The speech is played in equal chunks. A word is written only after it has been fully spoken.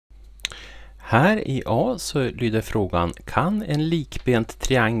Här i A så lyder frågan: kan en likbent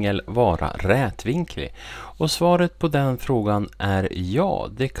triangel vara rätvinklig? Och svaret på den frågan är ja,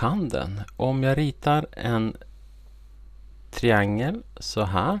 det kan den. Om jag ritar en triangel så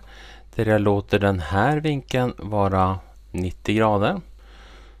här, där jag låter den här vinkeln vara 90 grader,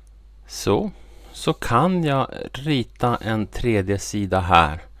 så kan jag rita en tredje sida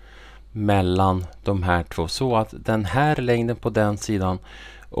här mellan de här två, så att den här längden på den sidan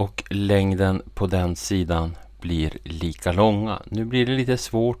och längden på den sidan blir lika långa. Nu blir det lite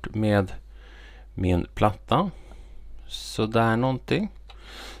svårt med min platta. Så där någonting.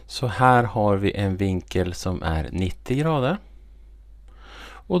 Så här har vi en vinkel som är 90 grader.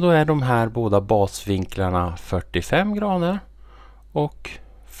 Och då är de här båda basvinklarna 45 grader och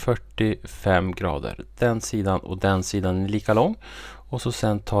 45 grader. Den sidan och den sidan är lika lång. Och så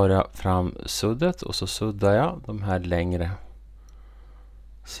sen tar jag fram suddet och så suddar jag de här längre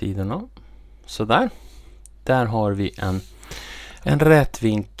sidorna. Så där har vi en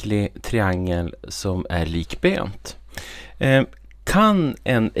rätvinklig triangel som är likbent. Kan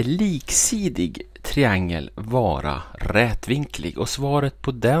en liksidig triangel vara rätvinklig? Och svaret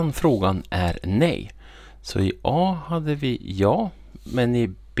på den frågan är nej. Så i A hade vi ja, men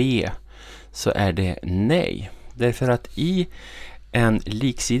i B så är det nej. Därför att i en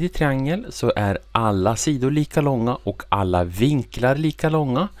liksidig triangel så är alla sidor lika långa och alla vinklar lika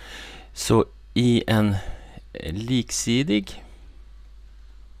långa. Så i en liksidig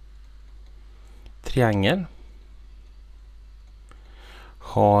triangel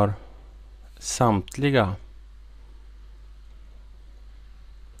har samtliga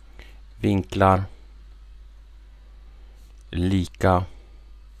vinklar lika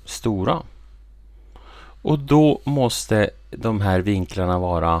stora. Och då måste de här vinklarna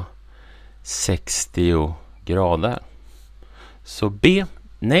vara 60 grader. Så B,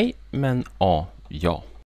 nej, men A, ja.